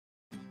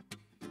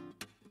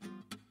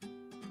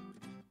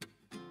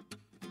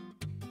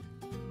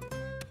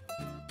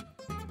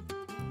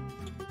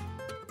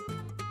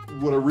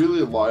what I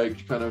really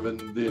liked kind of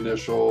in the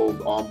initial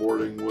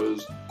onboarding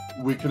was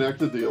we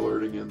connected the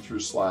alerting in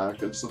through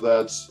Slack. And so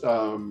that's,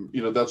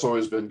 that's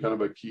always been kind of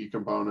a key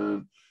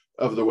component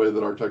of the way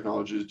that our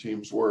technology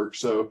teams work.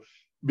 So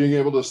being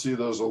able to see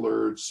those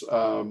alerts,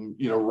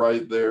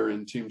 right there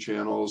in team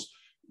channels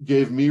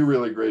gave me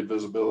really great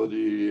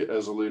visibility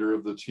as a leader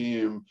of the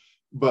team.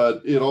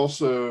 But it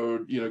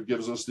also,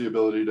 gives us the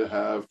ability to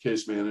have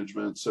case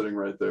management sitting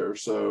right there.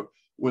 So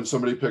when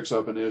somebody picks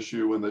up an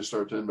issue, when they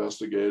start to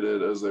investigate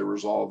it, as they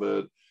resolve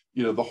it,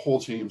 the whole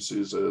team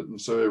sees it. And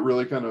so it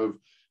really kind of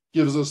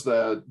gives us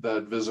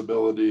that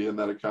visibility and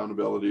that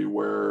accountability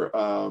where,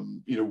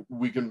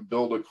 we can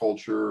build a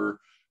culture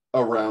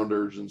around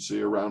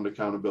urgency, around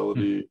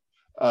accountability,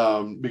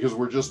 because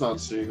we're just not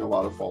seeing a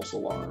lot of false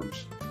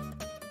alarms.